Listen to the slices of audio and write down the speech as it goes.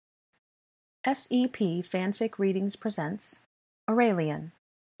SEP Fanfic Readings presents Aurelian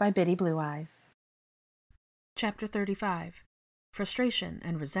by Biddy Blue Eyes. Chapter 35 Frustration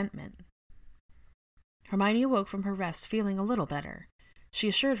and Resentment. Hermione awoke from her rest feeling a little better. She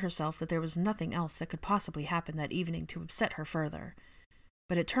assured herself that there was nothing else that could possibly happen that evening to upset her further.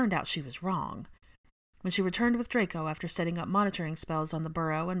 But it turned out she was wrong. When she returned with Draco after setting up monitoring spells on the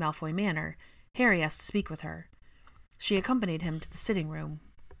Burrow and Malfoy Manor, Harry asked to speak with her. She accompanied him to the sitting room,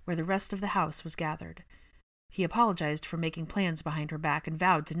 where the rest of the house was gathered. He apologized for making plans behind her back and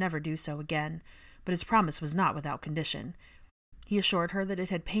vowed to never do so again, but his promise was not without condition. He assured her that it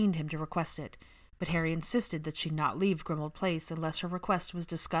had pained him to request it, but Harry insisted that she not leave Grimmauld Place unless her request was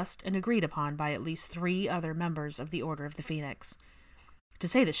discussed and agreed upon by at least 3 other members of the Order of the Phoenix. To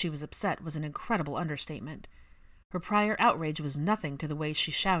say that she was upset was an incredible understatement. Her prior outrage was nothing to the way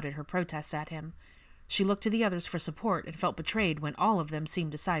she shouted her protests at him. She looked to the others for support and felt betrayed when all of them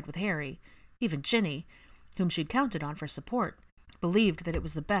seemed to side with Harry. Even Ginny, whom she'd counted on for support, believed that it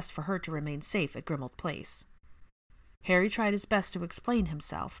was the best for her to remain safe at Grimmauld Place. Harry tried his best to explain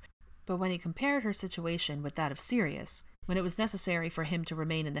himself, but when he compared her situation with that of Sirius, when it was necessary for him to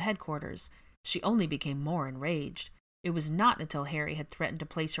remain in the headquarters, she only became more enraged. It was not until Harry had threatened to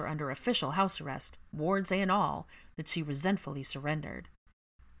place her under official house arrest, wards and all, that she resentfully surrendered.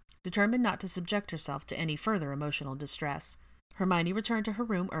 Determined not to subject herself to any further emotional distress, Hermione returned to her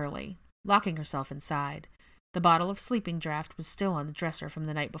room early, locking herself inside. The bottle of sleeping draught was still on the dresser from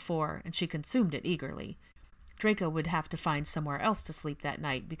the night before, and she consumed it eagerly. Draco would have to find somewhere else to sleep that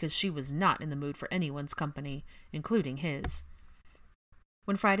night because she was not in the mood for anyone's company, including his.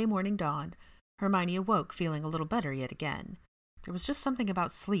 When Friday morning dawned, Hermione awoke feeling a little better yet again. There was just something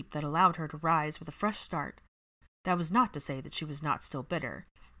about sleep that allowed her to rise with a fresh start. That was not to say that she was not still bitter,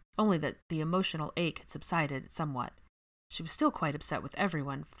 only that the emotional ache had subsided somewhat. She was still quite upset with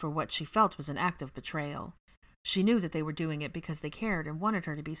everyone for what she felt was an act of betrayal. She knew that they were doing it because they cared and wanted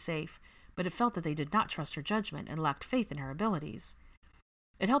her to be safe, but it felt that they did not trust her judgment and lacked faith in her abilities.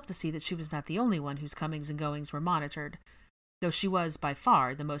 It helped to see that she was not the only one whose comings and goings were monitored. Though she was, by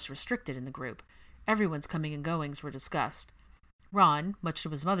far, the most restricted in the group, everyone's coming and goings were discussed. Ron, much to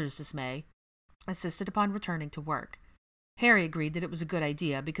his mother's dismay, insisted upon returning to work. Harry agreed that it was a good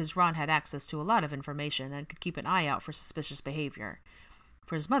idea because Ron had access to a lot of information and could keep an eye out for suspicious behavior.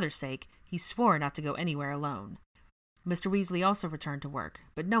 For his mother's sake, he swore not to go anywhere alone. Mr. Weasley also returned to work,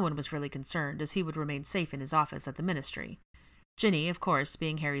 but no one was really concerned as he would remain safe in his office at the Ministry. Ginny, of course,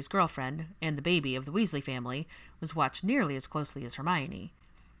 being Harry's girlfriend and the baby of the Weasley family, was watched nearly as closely as Hermione.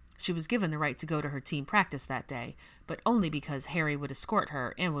 She was given the right to go to her team practice that day, but only because Harry would escort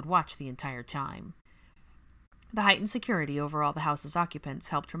her and would watch the entire time. The heightened security over all the house's occupants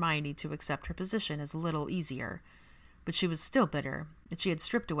helped Hermione to accept her position as a little easier, but she was still bitter, and she had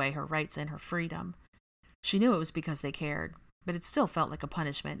stripped away her rights and her freedom. She knew it was because they cared, but it still felt like a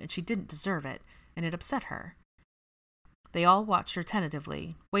punishment, and she didn't deserve it, and it upset her. They all watched her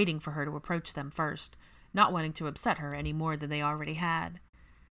tentatively, waiting for her to approach them first, not wanting to upset her any more than they already had.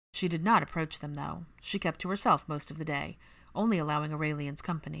 She did not approach them, though. She kept to herself most of the day, only allowing Aurelian's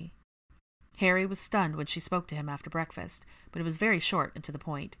company. Harry was stunned when she spoke to him after breakfast, but it was very short and to the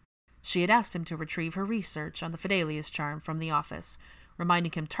point. She had asked him to retrieve her research on the Fidelius charm from the office,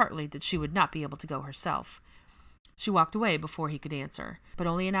 reminding him tartly that she would not be able to go herself. She walked away before he could answer, but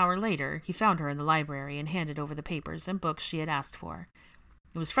only an hour later he found her in the library and handed over the papers and books she had asked for.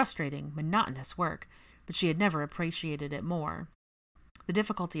 It was frustrating, monotonous work, but she had never appreciated it more. The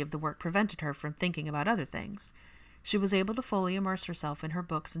difficulty of the work prevented her from thinking about other things. She was able to fully immerse herself in her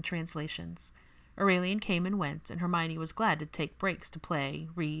books and translations. Aurelian came and went, and Hermione was glad to take breaks to play,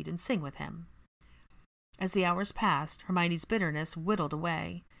 read, and sing with him. As the hours passed, Hermione's bitterness whittled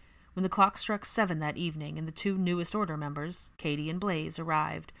away. When the clock struck 7 that evening and the 2 newest Order members, Katie and Blaise,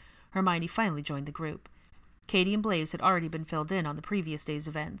 arrived, Hermione finally joined the group. Katie and Blaise had already been filled in on the previous day's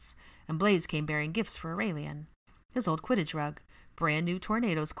events, and Blaise came bearing gifts for Aurelian. His old Quidditch rug, brand new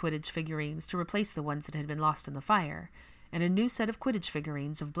Tornadoes Quidditch figurines to replace the ones that had been lost in the fire, and a new set of Quidditch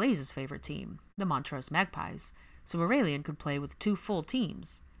figurines of Blaise's favorite team, the Montrose Magpies, so Aurelian could play with 2 full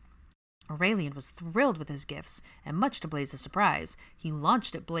teams. Aurelian was thrilled with his gifts, and much to Blaise's surprise, he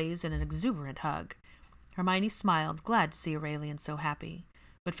launched at Blaise in an exuberant hug. Hermione smiled, glad to see Aurelian so happy,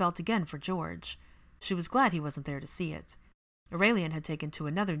 but felt again for George. She was glad he wasn't there to see it. Aurelian had taken to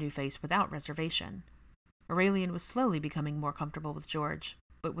another new face without reservation. Aurelian was slowly becoming more comfortable with George,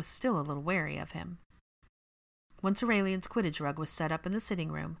 but was still a little wary of him. Once Aurelian's Quidditch rug was set up in the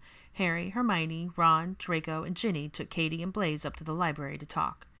sitting room, Harry, Hermione, Ron, Draco, and Ginny took Katie and Blaise up to the library to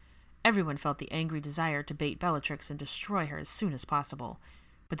talk. Everyone felt the angry desire to bait Bellatrix and destroy her as soon as possible,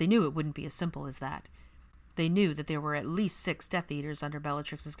 But they knew it wouldn't be as simple as that. They knew that there were at least 6 Death Eaters under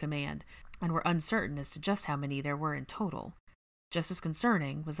Bellatrix's command, and were uncertain as to just how many there were in total. Just as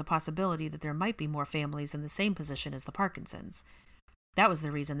concerning was the possibility that there might be more families in the same position as the Parkinsons. That was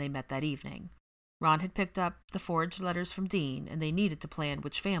the reason they met that evening. Ron had picked up the forged letters from Dean, and they needed to plan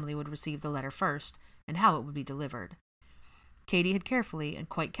which family would receive the letter first, and how it would be delivered. Katie had carefully and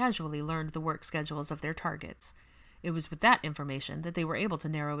quite casually learned the work schedules of their targets. It was with that information that they were able to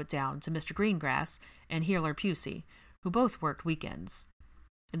narrow it down to Mr. Greengrass and Healer Pusey, who both worked weekends.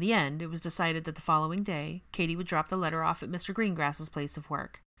 In the end, it was decided that the following day, Katie would drop the letter off at Mr. Greengrass's place of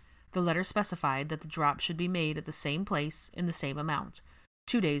work. The letter specified that the drop should be made at the same place in the same amount,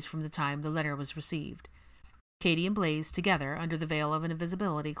 2 days from the time the letter was received. Katie and Blaze, together under the veil of an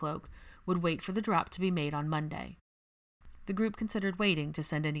invisibility cloak, would wait for the drop to be made on Monday. The group considered waiting to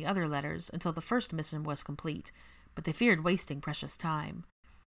send any other letters until the first mission was complete, but they feared wasting precious time.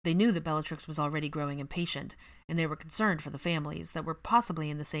 They knew that Bellatrix was already growing impatient, and they were concerned for the families that were possibly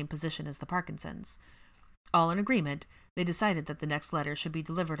in the same position as the Parkinsons. All in agreement, they decided that the next letter should be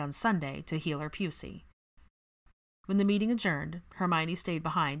delivered on Sunday to Healer Pusey. When the meeting adjourned, Hermione stayed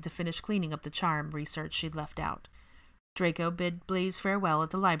behind to finish cleaning up the charm research she'd left out. Draco bid Blaze farewell at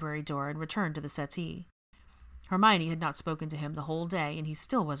the library door and returned to the settee. Hermione had not spoken to him the whole day, and he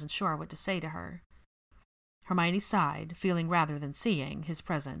still wasn't sure what to say to her. Hermione sighed, feeling rather than seeing his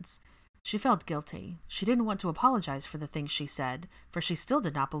presence. She felt guilty. She didn't want to apologize for the things she said, for she still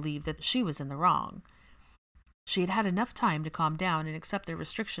did not believe that she was in the wrong. She had had enough time to calm down and accept the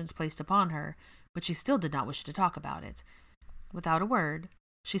restrictions placed upon her, but she still did not wish to talk about it. Without a word,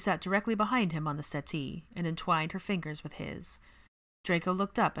 she sat directly behind him on the settee and entwined her fingers with his. Draco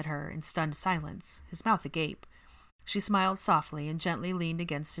looked up at her in stunned silence, his mouth agape. She smiled softly and gently leaned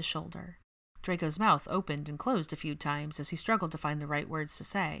against his shoulder. Draco's mouth opened and closed a few times as he struggled to find the right words to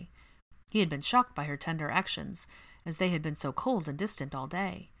say. He had been shocked by her tender actions, as they had been so cold and distant all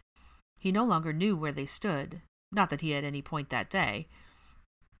day. He no longer knew where they stood, not that he had any point that day.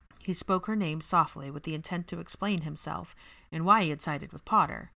 He spoke her name softly with the intent to explain himself and why he had sided with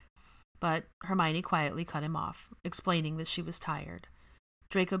Potter. But Hermione quietly cut him off, explaining that she was tired.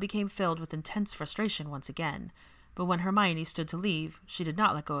 Draco became filled with intense frustration once again, but when Hermione stood to leave, she did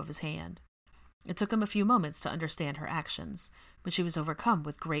not let go of his hand. It took him a few moments to understand her actions, but she was overcome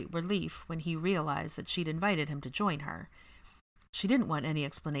with great relief when he realized that she'd invited him to join her. She didn't want any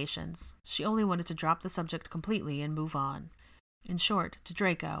explanations. She only wanted to drop the subject completely and move on. In short, to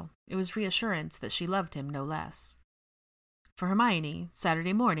Draco, it was reassurance that she loved him no less. For Hermione,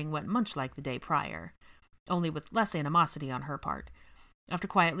 Saturday morning went much like the day prior, only with less animosity on her part. After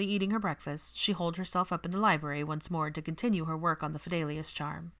quietly eating her breakfast, she holed herself up in the library once more to continue her work on the Fidelius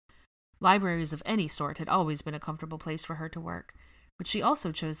charm. Libraries of any sort had always been a comfortable place for her to work, but she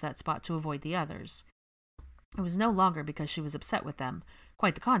also chose that spot to avoid the others. It was no longer because she was upset with them.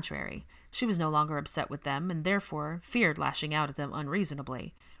 Quite the contrary. She was no longer upset with them, and therefore feared lashing out at them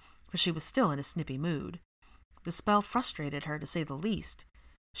unreasonably, for she was still in a snippy mood. The spell frustrated her, to say the least.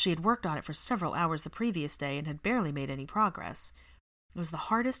 She had worked on it for several hours the previous day and had barely made any progress. It was the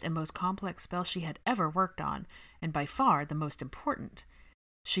hardest and most complex spell she had ever worked on, and by far the most important.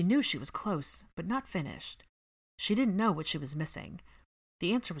 She knew she was close, but not finished. She didn't know what she was missing.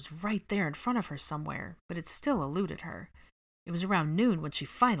 The answer was right there in front of her somewhere, but it still eluded her. It was around noon when she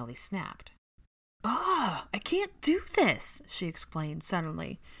finally snapped. "Ah, I can't do this," she explained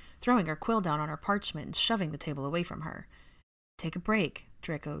suddenly, throwing her quill down on her parchment and shoving the table away from her. "Take a break,"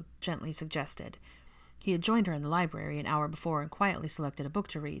 Draco gently suggested. He had joined her in the library an hour before and quietly selected a book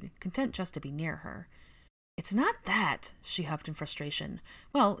to read, content just to be near her. "It's not that," she huffed in frustration.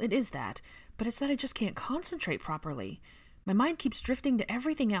 "Well, it is that, but it's that I just can't concentrate properly. My mind keeps drifting to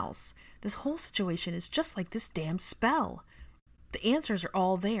everything else. This whole situation is just like this damned spell. The answers are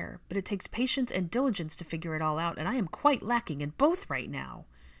all there, but it takes patience and diligence to figure it all out, and I am quite lacking in both right now."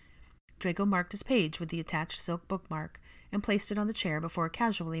 Draco marked his page with the attached silk bookmark and placed it on the chair before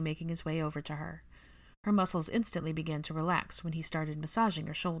casually making his way over to her. Her muscles instantly began to relax when he started massaging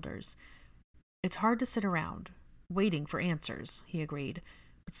her shoulders. "It's hard to sit around, waiting for answers," he agreed,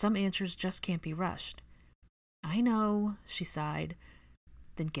 "but some answers just can't be rushed." "I know," she sighed.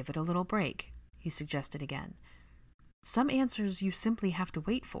 "Then give it a little break," he suggested again. "Some answers you simply have to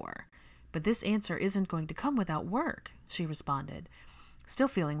wait for, but this answer isn't going to come without work," she responded. Still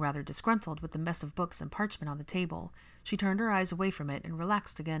feeling rather disgruntled with the mess of books and parchment on the table, she turned her eyes away from it and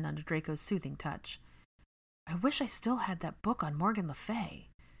relaxed again under Draco's soothing touch. "I wish I still had that book on Morgan Le Fay."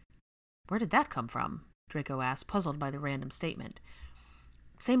 "Where did that come from?" Draco asked, puzzled by the random statement.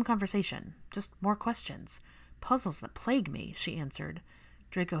 "Same conversation, just more questions. Puzzles that plague me," she answered.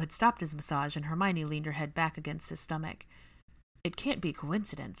 Draco had stopped his massage, and Hermione leaned her head back against his stomach. It can't be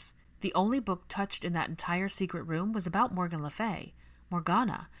coincidence. The only book touched in that entire secret room was about Morgan Le Fay,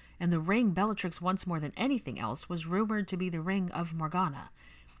 Morgana, and the ring Bellatrix wants more than anything else was rumored to be the ring of Morgana.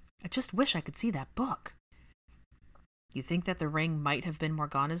 I just wish I could see that book. You think that the ring might have been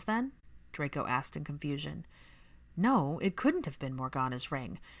Morgana's then? Draco asked in confusion. No, it couldn't have been Morgana's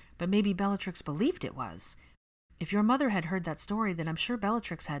ring, but maybe Bellatrix believed it was. If your mother had heard that story, then I'm sure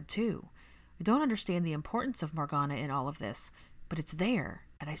Bellatrix had too. I don't understand the importance of Morgana in all of this, but it's there,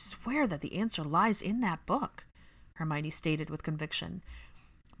 and I swear that the answer lies in that book, Hermione stated with conviction.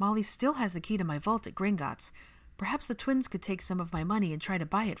 Molly still has the key to my vault at Gringotts. Perhaps the twins could take some of my money and try to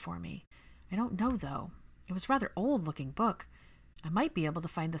buy it for me. I don't know, though. It was a rather old-looking book. I might be able to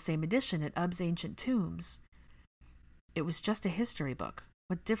find the same edition at Ubb's Ancient Tombs. It was just a history book.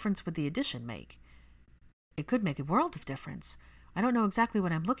 What difference would the edition make? It could make a world of difference. I don't know exactly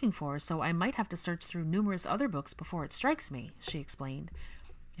what I'm looking for, so I might have to search through numerous other books before it strikes me, she explained.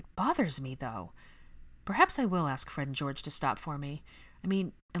 It bothers me, though. Perhaps I will ask Fred and George to stop for me. I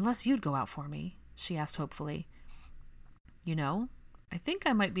mean, unless you'd go out for me, she asked hopefully. You know, I think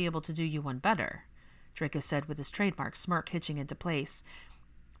I might be able to do you one better, Draco said with his trademark smirk hitching into place.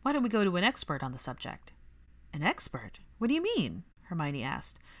 Why don't we go to an expert on the subject? An expert? What do you mean? Hermione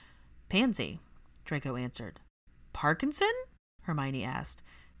asked. Pansy, Draco answered. Parkinson? Hermione asked.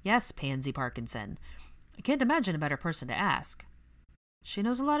 Yes, Pansy Parkinson. I can't imagine a better person to ask. She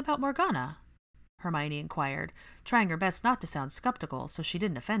knows a lot about Morgana? Hermione inquired, trying her best not to sound skeptical so she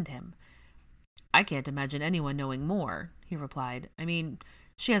didn't offend him. I can't imagine anyone knowing more, he replied. I mean,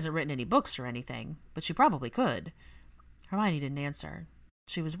 she hasn't written any books or anything, but she probably could. Hermione didn't answer.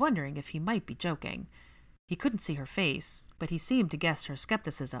 She was wondering if he might be joking. He couldn't see her face, but he seemed to guess her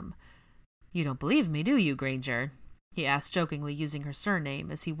skepticism. You don't believe me, do you, Granger? He asked jokingly, using her surname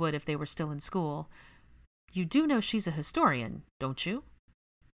as he would if they were still in school. You do know she's a historian, don't you?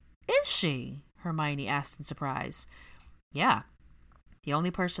 Is she? Hermione asked in surprise. Yeah. The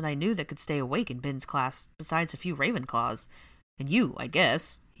only person I knew that could stay awake in Bin's class, besides a few Ravenclaws. And you, I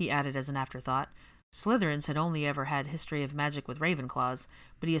guess, he added as an afterthought. Slytherins had only ever had history of magic with Ravenclaws,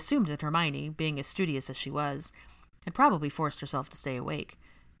 but he assumed that Hermione, being as studious as she was, had probably forced herself to stay awake.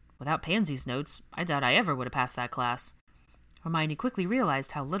 Without Pansy's notes, I doubt I ever would have passed that class. Hermione quickly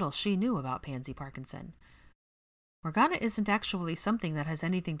realized how little she knew about Pansy Parkinson. Morgana isn't actually something that has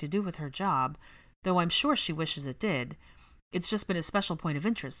anything to do with her job, though I'm sure she wishes it did. It's just been a special point of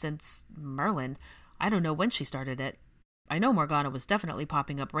interest since Merlin. I don't know when she started it. I know Morgana was definitely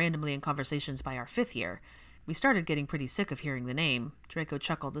popping up randomly in conversations by our 5th year. We started getting pretty sick of hearing the name. Draco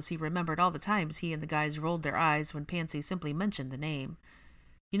chuckled as he remembered all the times he and the guys rolled their eyes when Pansy simply mentioned the name.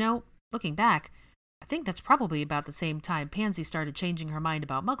 You know, looking back, I think that's probably about the same time Pansy started changing her mind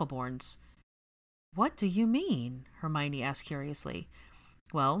about Muggleborns. What do you mean? Hermione asked curiously.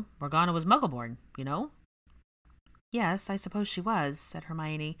 Well, Morgana was Muggleborn, you know? Yes, I suppose she was, said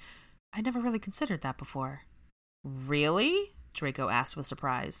Hermione. I never really considered that before. Really? Draco asked with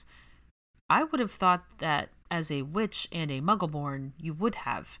surprise. I would have thought that as a witch and a Muggleborn you would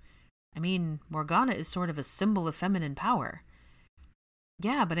have. I mean, Morgana is sort of a symbol of feminine power.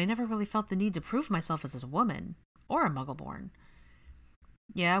 Yeah, but I never really felt the need to prove myself as a woman, or a Muggleborn.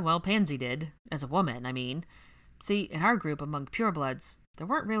 Yeah, well, Pansy did. As a woman, I mean. See, in our group among purebloods, there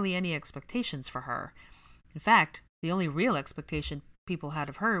weren't really any expectations for her. In fact, the only real expectation people had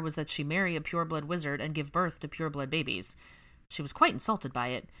of her was that she marry a pureblood wizard and give birth to pureblood babies. She was quite insulted by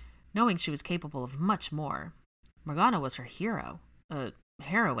it, knowing she was capable of much more. Morgana was her hero.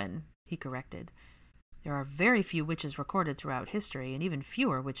 Heroine, he corrected. There are very few witches recorded throughout history, and even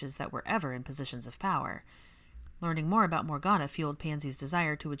fewer witches that were ever in positions of power. Learning more about Morgana fueled Pansy's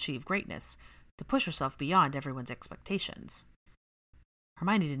desire to achieve greatness, to push herself beyond everyone's expectations.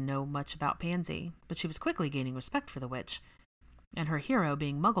 Hermione didn't know much about Pansy, but she was quickly gaining respect for the witch, and her hero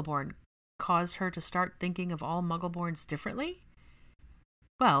being Muggleborn caused her to start thinking of all Muggleborns differently?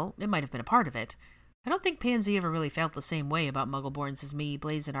 Well, it might have been a part of it. I don't think Pansy ever really felt the same way about Muggleborns as me,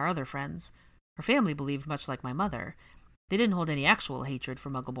 Blaise, and our other friends. Her family believed much like my mother. They didn't hold any actual hatred for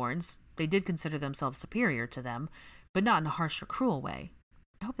Muggleborns. They did consider themselves superior to them, but not in a harsh or cruel way.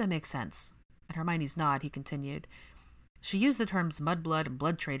 I hope that makes sense. At Hermione's nod, he continued. She used the terms mudblood and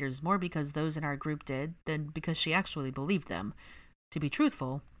blood traitors more because those in our group did than because she actually believed them. To be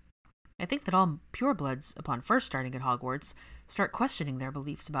truthful, I think that all purebloods, upon first starting at Hogwarts, start questioning their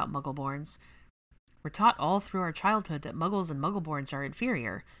beliefs about Muggleborns. We're taught all through our childhood that Muggles and Muggleborns are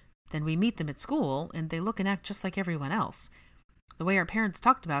inferior. Then we meet them at school, and they look and act just like everyone else. The way our parents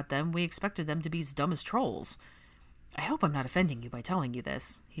talked about them, we expected them to be as dumb as trolls. I hope I'm not offending you by telling you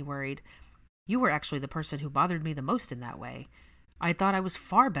this, he worried. You were actually the person who bothered me the most in that way. I thought I was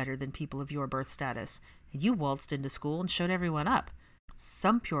far better than people of your birth status, and you waltzed into school and showed everyone up.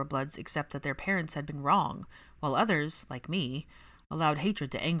 Some purebloods accept that their parents had been wrong, while others, like me, allowed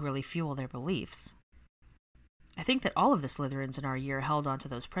hatred to angrily fuel their beliefs. I think that all of the Slytherins in our year held on to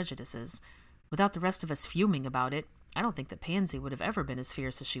those prejudices. Without the rest of us fuming about it, I don't think that Pansy would have ever been as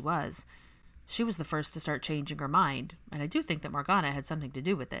fierce as she was. She was the first to start changing her mind, and I do think that Morgana had something to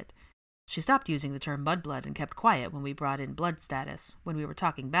do with it. She stopped using the term mudblood and kept quiet when we brought in blood status, when we were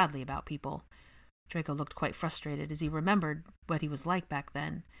talking badly about people. Draco looked quite frustrated as he remembered what he was like back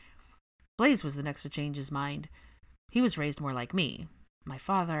then. Blaise was the next to change his mind. He was raised more like me. My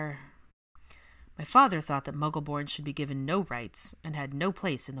father thought that Muggleborns should be given no rights and had no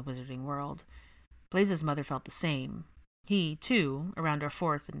place in the wizarding world. Blaise's mother felt the same. He, too, around our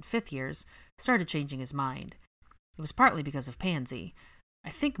 4th and 5th years, started changing his mind. It was partly because of Pansy. I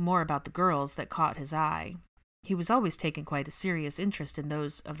think more about the girls that caught his eye. He was always taken quite a serious interest in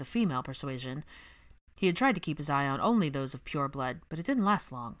those of the female persuasion. He had tried to keep his eye on only those of pure blood, but it didn't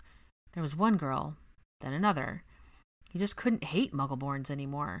last long. There was one girl, then another. He just couldn't hate Muggleborns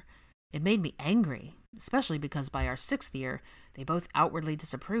anymore. It made me angry, especially because by our 6th year, they both outwardly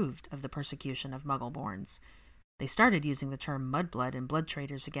disapproved of the persecution of Muggleborns. They started using the term mudblood and blood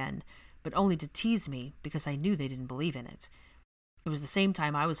traitors again, but only to tease me because I knew they didn't believe in it. It was the same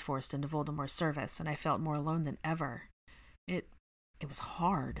time I was forced into Voldemort's service, and I felt more alone than ever. It was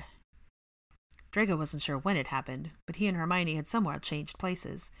hard. Draco wasn't sure when it happened, but he and Hermione had somewhat changed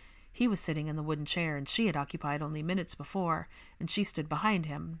places. He was sitting in the wooden chair, and she had occupied only minutes before, and she stood behind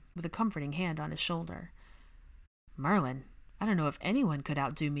him, with a comforting hand on his shoulder. Merlin, I don't know if anyone could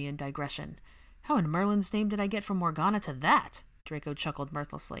outdo me in digression. How in Merlin's name did I get from Morgana to that? Draco chuckled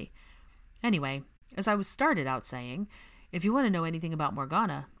mirthlessly. Anyway, as I was started out saying, if you want to know anything about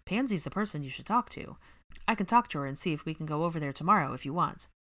Morgana, Pansy's the person you should talk to. I can talk to her and see if we can go over there tomorrow if you want.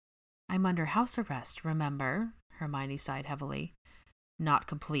 I'm under house arrest, remember? Hermione sighed heavily. Not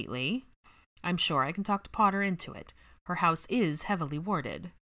completely. I'm sure I can talk to Potter into it. Her house is heavily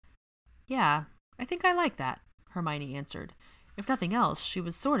warded. Yeah, I think I like that, Hermione answered. If nothing else, she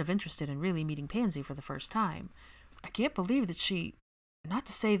was sort of interested in really meeting Pansy for the first time. I can't believe that she... Not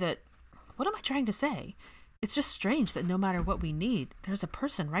to say that... What am I trying to say? It's just strange that no matter what we need, there's a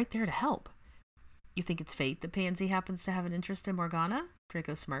person right there to help. You think it's fate that Pansy happens to have an interest in Morgana?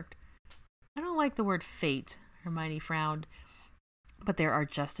 Draco smirked. I don't like the word fate, Hermione frowned. But there are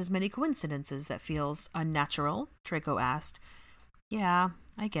just as many coincidences that feels unnatural, Draco asked. Yeah,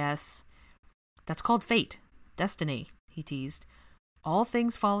 I guess. That's called fate. Destiny, he teased. All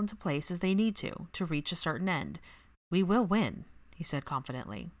things fall into place as they need to reach a certain end. We will win, he said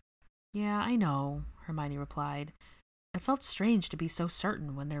confidently. Yeah, I know, Hermione replied. It felt strange to be so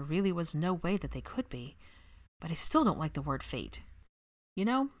certain when there really was no way that they could be. But I still don't like the word fate. You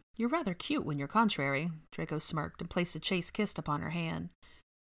know, you're rather cute when you're contrary, Draco smirked and placed a chaste kiss upon her hand.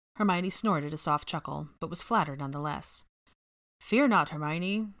 Hermione snorted a soft chuckle, but was flattered nonetheless. Fear not,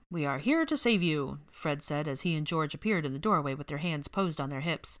 Hermione. We are here to save you, Fred said as he and George appeared in the doorway with their hands posed on their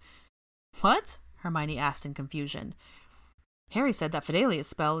hips. What? Hermione asked in confusion. Harry said that Fidelia's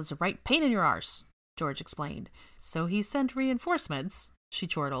spell is a right pain in your arse, George explained. So he sent reinforcements, she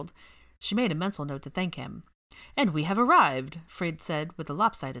chortled. She made a mental note to thank him. And we have arrived, Fred said with a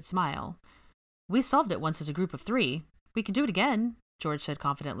lopsided smile. We solved it once as a group of 3. We can do it again, George said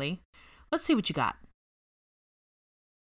confidently. Let's see what you got.